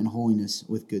 love, and holiness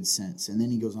with good sense. And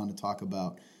then he goes on to talk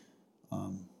about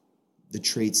the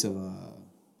traits of an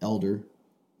elder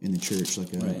in the church,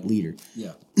 like a leader.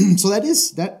 Yeah. So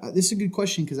this is a good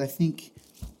question because I think,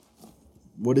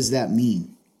 what does that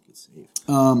mean?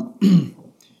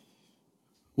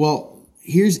 Well,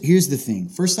 here's the thing.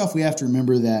 First off, we have to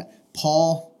remember that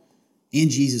Paul and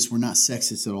Jesus were not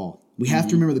sexist at all. We have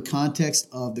to remember the context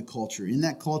of the culture. In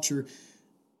that culture,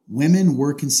 women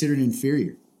were considered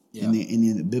inferior in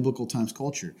the biblical times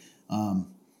culture.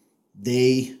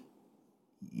 It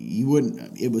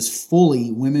was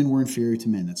fully women were inferior to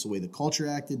men. That's the way the culture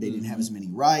acted. They didn't have as many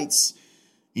rights.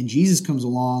 And Jesus comes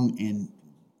along and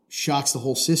shocks the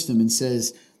whole system and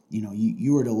says,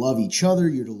 you are to love each other.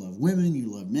 You're to love women. You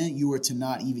love men. You are to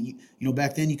not even,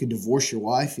 back then you could divorce your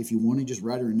wife if you wanted, just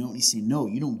write her a note. And he's saying, no,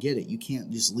 you don't get it. You can't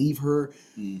just leave her.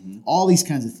 All these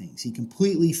kinds of things. He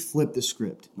completely flipped the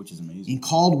script. Which is amazing. And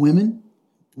called women.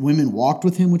 Women walked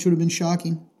with him, which would have been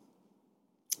shocking.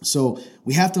 So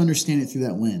we have to understand it through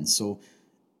that lens. So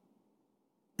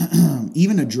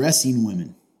even addressing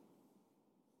women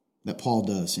that Paul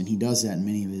does, and he does that in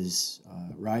many of his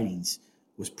writings,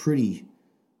 was pretty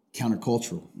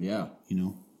countercultural. Yeah.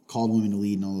 Called women to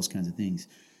lead and all those kinds of things.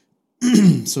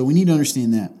 So we need to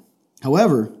understand that.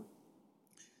 However,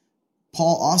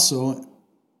 Paul also,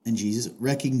 and Jesus,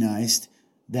 recognized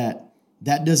that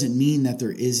doesn't mean that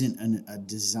there isn't a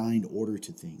designed order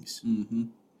to things.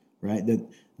 Right?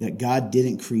 That God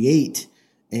didn't create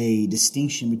a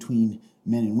distinction between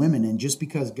men and women. And just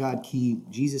because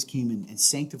Jesus came and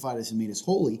sanctified us and made us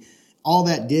holy, all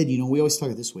that did, we always talk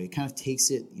it this way. It kind of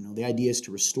takes it, the idea is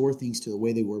to restore things to the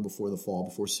way they were before the fall,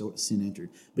 before sin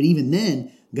entered. But even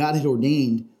then, God had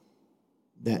ordained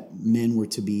that men were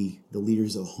to be the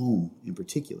leaders of the home in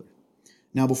particular.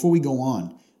 Now, before we go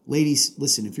on, ladies,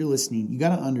 listen, if you're listening, you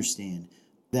got to understand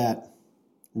that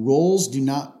roles do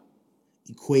not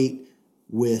equate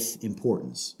with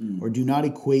importance or do not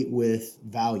equate with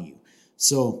value.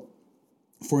 So,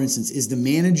 for instance, is the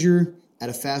manager at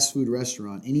a fast food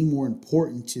restaurant any more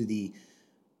important to the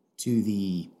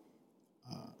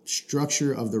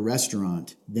structure of the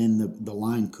restaurant than the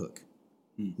line cook?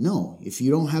 No. If you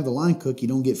don't have the line cook, you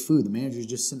don't get food. The manager's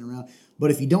just sitting around.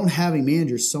 But if you don't have a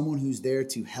manager, someone who's there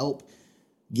to help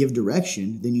give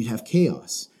direction, then you'd have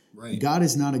chaos. Right. God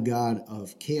is not a God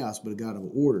of chaos, but a God of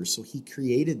order. So he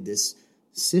created this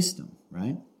system,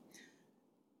 right?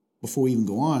 Before we even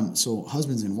go on, so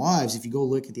husbands and wives, if you go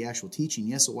look at the actual teaching,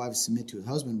 yes, a wife is to submit to his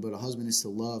husband, but a husband is to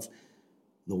love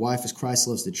the wife as Christ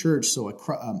loves the church. So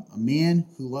a man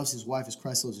who loves his wife as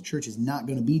Christ loves the church is not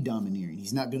going to be domineering.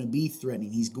 He's not going to be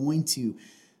threatening. He's going to,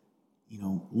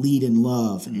 lead and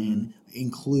love and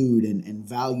include and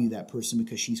value that person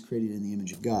because she's created in the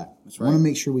image of God. That's right. I want to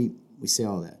make sure we say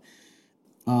all that.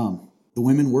 The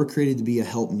women were created to be a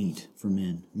helpmeet for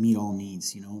men, meet all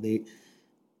needs.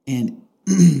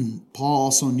 Paul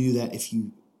also knew that if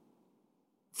you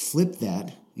flip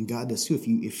that, and God does too,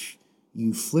 if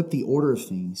you flip the order of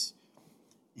things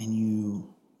and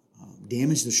you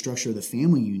damage the structure of the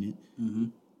family unit,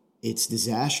 it's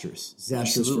disastrous.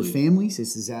 Disastrous for families.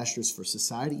 It's disastrous for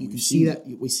society. You can see that.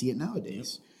 We see it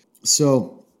nowadays. Yep.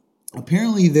 So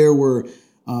apparently there were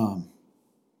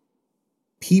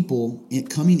people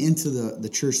coming into the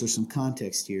church, there's some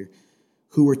context here,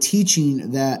 who were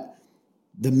teaching that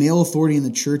the male authority in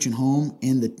the church and home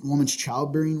and the woman's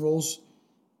childbearing roles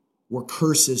were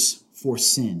curses for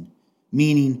sin.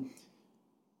 Meaning,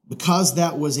 because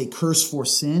that was a curse for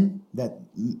sin, that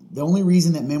the only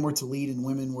reason that men were to lead and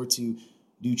women were to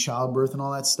do childbirth and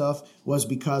all that stuff was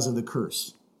because of the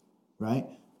curse, right?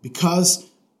 Because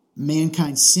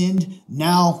mankind sinned,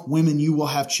 now women, you will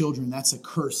have children. That's a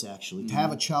curse, actually. To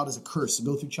have a child is a curse. To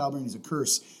go through childbearing is a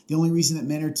curse. The only reason that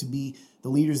men are to be the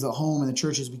leaders of the home and the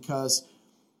church is because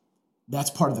that's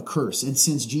part of the curse. And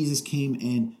since Jesus came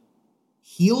and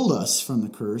healed us from the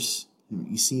curse,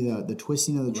 you see the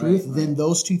twisting of the truth, then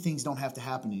those two things don't have to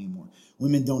happen anymore.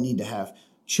 Women don't need to have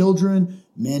children.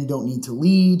 Men don't need to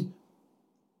lead.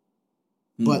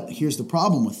 But here's the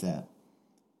problem with that.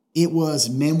 It was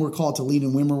men were called to lead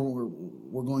and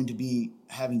women were going to be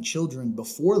having children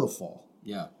before the fall.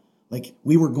 Yeah. Like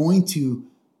we were going to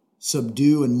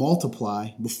subdue and multiply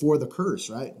before the curse,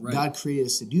 right? God created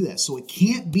us to do that. So it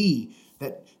can't be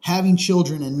that having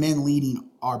children and men leading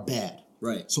are bad.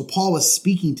 Right. So Paul is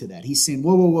speaking to that. He's saying,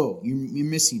 whoa, you're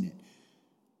missing it.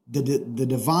 The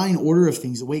divine order of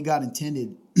things, the way God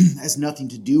intended, has nothing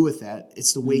to do with that.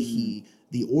 It's the way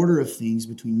the order of things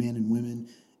between men and women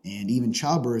and even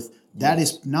childbirth, that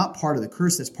is not part of the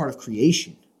curse. That's part of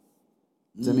creation.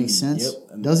 Does that make sense?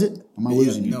 Yep. Does it? Am I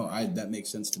losing you? No, that makes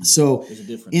sense to me. So there's a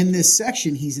difference. In this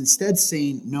section, he's instead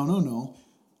saying, no.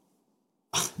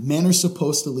 Men are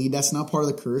supposed to lead. That's not part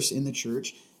of the curse in the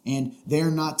church. And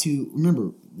they're not to,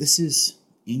 remember, this is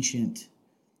ancient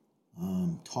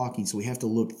talking, so we have to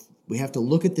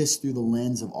look at this through the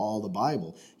lens of all the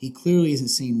Bible. He clearly isn't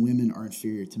saying women are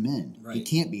inferior to men. Right. He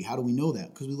can't be. How do we know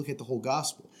that? Because we look at the whole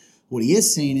gospel. What he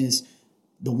is saying is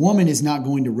the woman is not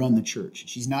going to run the church.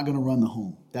 She's not going to run the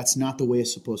home. That's not the way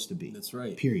it's supposed to be. That's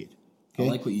right. Period. Okay?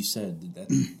 I like what you said. That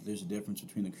there's a difference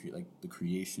between the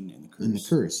creation and the curse. And the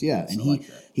curse, yeah. And like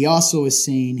he also is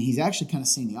saying, he's actually kind of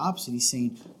saying the opposite. He's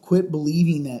saying, quit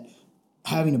believing that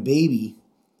having a baby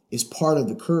is part of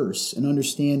the curse, and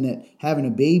understand that having a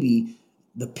baby,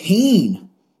 the pain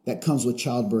that comes with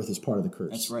childbirth is part of the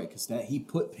curse. That's right, because he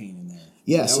put pain in there.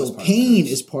 Yeah, so pain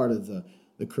is part of the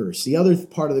curse. The other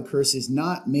part of the curse is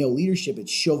not male leadership.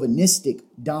 It's chauvinistic,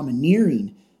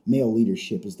 domineering male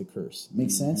leadership is the curse.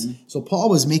 Makes sense? So Paul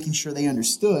was making sure they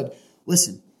understood,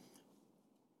 listen,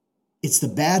 it's the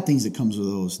bad things that comes with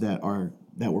those that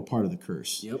were part of the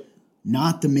curse. Yep.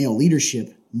 Not the male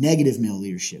leadership, negative male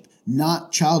leadership.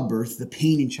 Not childbirth, the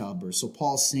pain in childbirth. So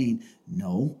Paul's saying,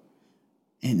 no.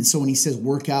 And so when he says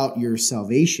work out your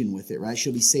salvation with it, right?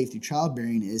 She'll be saved through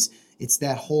childbearing it's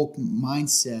that whole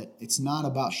mindset. It's not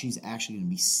about she's actually going to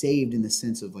be saved in the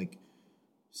sense of like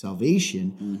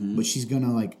salvation, but she's going to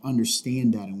like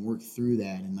understand that and work through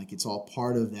that. And like it's all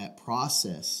part of that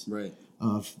process. Right.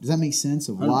 Does that make sense?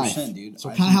 Of life. Dude. So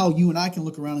kind of how you and I can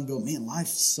look around and go, man, life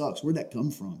sucks. Where'd that come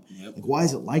from? Yep. Like, why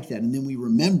is it like that? And then we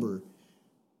remember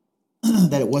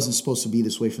that it wasn't supposed to be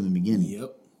this way from the beginning.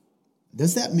 Yep.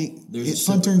 Does that make it's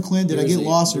Hunter and Clint? Did I get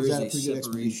lost, or is that a pretty good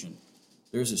explanation?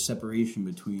 There's a separation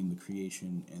between the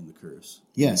creation and the curse.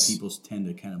 Yes. And people tend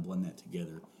to kind of blend that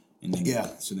together. And then,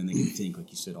 so then they can think,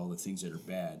 like you said, all the things that are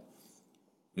bad,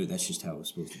 that's just how it's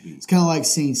supposed to be. It's kind of like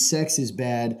saying sex is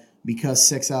bad because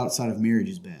sex outside of marriage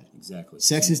is bad. Exactly.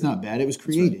 Sex is not bad. It was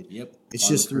created. Right. Yep. It's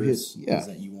just through his, is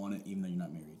that you want it even though you're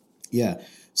not married. Yeah.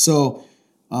 So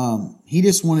he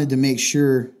just wanted to make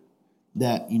sure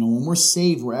that, when we're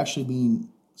saved, we're actually being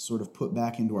sort of put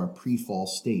back into our pre-fall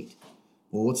state.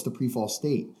 Well, what's the pre-fall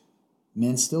state?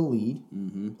 Men still lead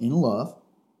in love.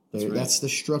 That's the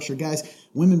structure. Guys,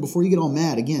 women, before you get all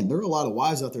mad, again, there are a lot of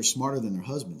wives out there smarter than their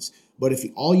husbands. But if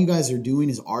all you guys are doing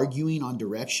is arguing on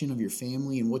direction of your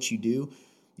family and what you do,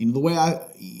 the way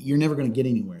you're never going to get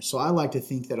anywhere. So I like to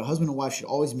think that a husband and wife should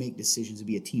always make decisions to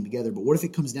be a team together. But what if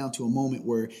it comes down to a moment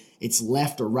where it's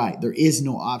left or right? There is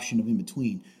no option of in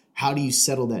between. How do you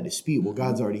settle that dispute? Well,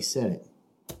 God's already said it.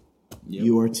 Yep.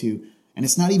 You are to, and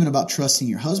it's not even about trusting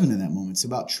your husband in that moment. It's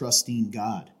about trusting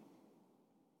God.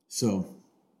 So,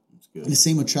 that's good. And the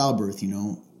same with childbirth,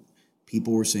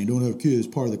 people were saying, don't have kids,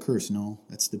 part of the curse. No,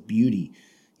 that's the beauty.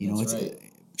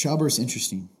 Childbirth's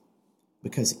interesting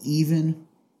because even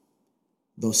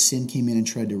though sin came in and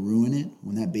tried to ruin it,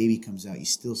 when that baby comes out, you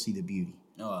still see the beauty.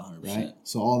 Oh, 100%. Right?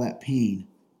 So all that pain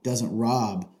doesn't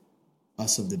rob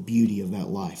us of the beauty of that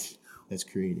life. that's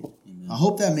created. Amen. I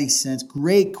hope that makes sense.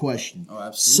 Great question. Oh,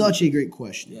 absolutely. Such a great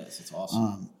question. Yes, it's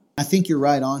awesome. I think you're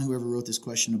right on, whoever wrote this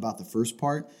question about the first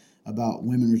part, about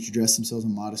women which dress themselves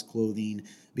in modest clothing,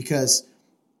 because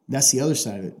that's the other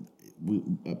side of it.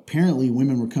 Apparently,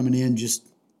 women were coming in just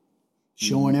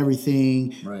showing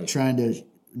everything, trying to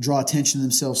draw attention to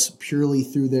themselves purely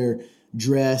through their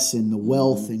dress and the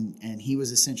wealth. And he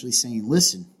was essentially saying,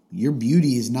 listen, your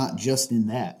beauty is not just in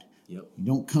that. Yep. You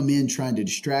don't come in trying to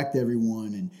distract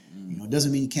everyone. And, it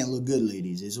doesn't mean you can't look good,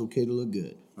 ladies. It's okay to look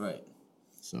good. Right.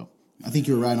 So I think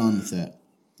you're right on with that.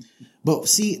 But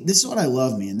see, this is what I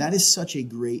love, man. That is such a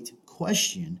great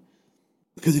question.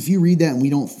 Because if you read that and we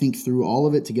don't think through all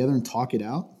of it together and talk it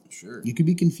out, sure, you could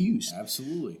be confused.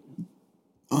 Absolutely.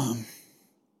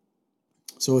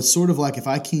 So it's sort of like if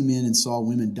I came in and saw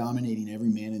women dominating every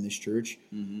man in this church,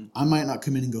 I might not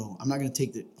come in and go, I'm not going to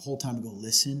take the whole time to go,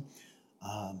 listen,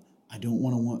 I don't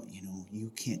want to you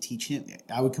can't teach him.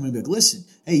 I would come in and be like, listen,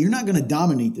 hey, you're not going to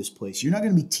dominate this place. You're not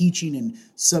going to be teaching and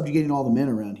subjugating all the men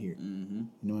around here. You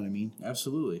know what I mean?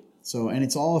 Absolutely. So, and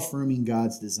it's all affirming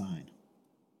God's design.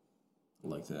 I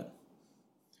like that.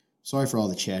 Sorry for all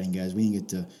the chatting, guys. We didn't get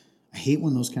to. I hate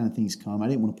when those kind of things come. I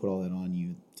didn't want to put all that on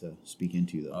you to speak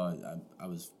into, though. I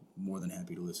was more than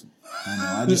happy to listen. I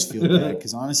know. I just feel bad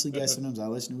because honestly, guys, sometimes I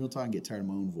listen to Real Talk and get tired of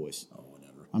my own voice. Oh,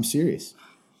 whatever. I'm serious.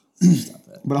 Stop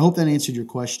that. But I hope that answered your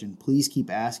question. Please keep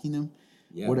asking them.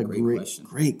 Yeah, what a question.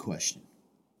 Great question.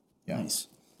 Yeah. Nice.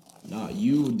 No,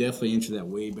 you definitely answered that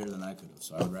way better than I could have.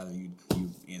 So I would rather you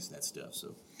answer that stuff.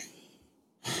 So.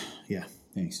 Yeah.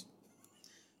 Thanks.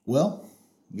 Well,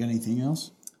 you got anything else?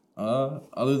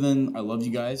 Other than I love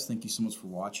you guys. Thank you so much for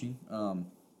watching.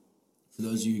 For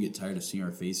those of you who get tired of seeing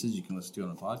our faces, you can listen to it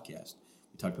on the podcast.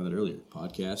 We talked about that earlier.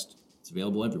 Podcast, it's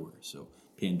available everywhere. So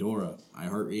Pandora,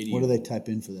 iHeartRadio. What do they type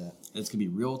in for that? That's going to be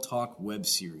Real Talk Web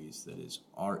Series. That is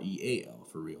REAL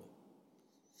for real.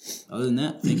 Other than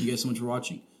that, thank you guys so much for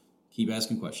watching. Keep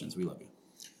asking questions. We love you.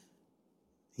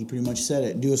 He pretty much said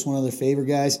it. Do us one other favor,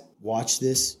 guys. Watch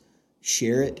this.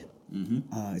 Share it.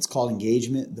 It's called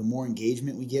engagement. The more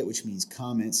engagement we get, which means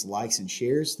comments, likes, and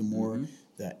shares, the more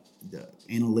that the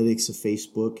analytics of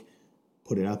Facebook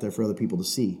put it out there for other people to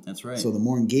see. That's right. So the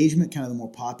more engagement, kind of the more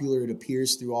popular it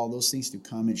appears through all those things, through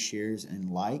comments, shares,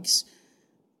 and likes,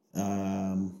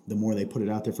 the more they put it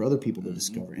out there for other people to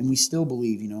discover. And we still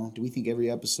believe, do we think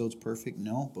every episode's perfect?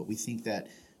 No, but we think that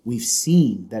we've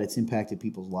seen that it's impacted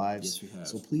people's lives. Yes, we have.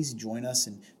 So please join us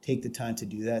and take the time to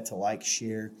do that, to like,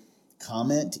 share,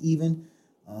 comment even,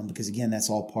 because again, that's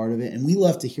all part of it. And we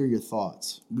love to hear your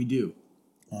thoughts. We do.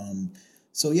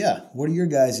 So yeah, what are your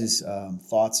guys'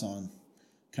 thoughts on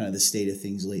kind of the state of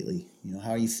things lately?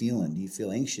 How are you feeling? Do you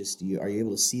feel anxious? Are you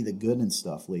able to see the good and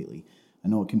stuff lately? I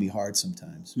know it can be hard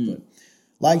sometimes, but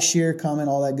like, share, comment,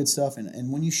 all that good stuff.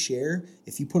 And when you share,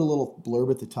 if you put a little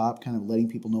blurb at the top, kind of letting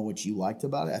people know what you liked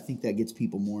about it, I think that gets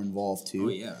people more involved too. Oh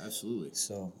yeah, absolutely.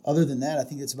 So other than that, I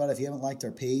think that's about it. If you haven't liked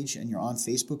our page and you're on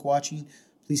Facebook watching,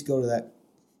 please go to that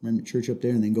Remnant Church up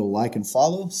there and then go like and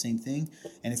follow. Same thing.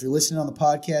 And if you're listening on the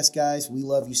podcast, guys, we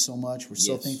love you so much. We're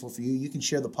so thankful for you. You can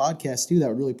share the podcast too. That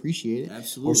would really appreciate it.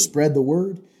 Absolutely. Or spread the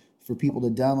word for people to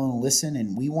download and listen.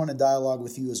 And we want to dialogue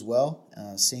with you as well.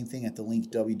 Same thing at the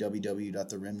link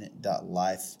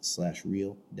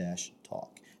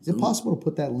www.theremnant.life/real-talk. Is it possible to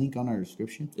put that link on our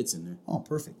description? It's in there. Oh,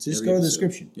 perfect. So just go to the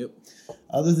description. Yep.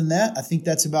 Other than that, I think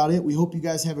that's about it. We hope you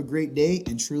guys have a great day.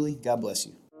 And truly, God bless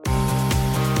you.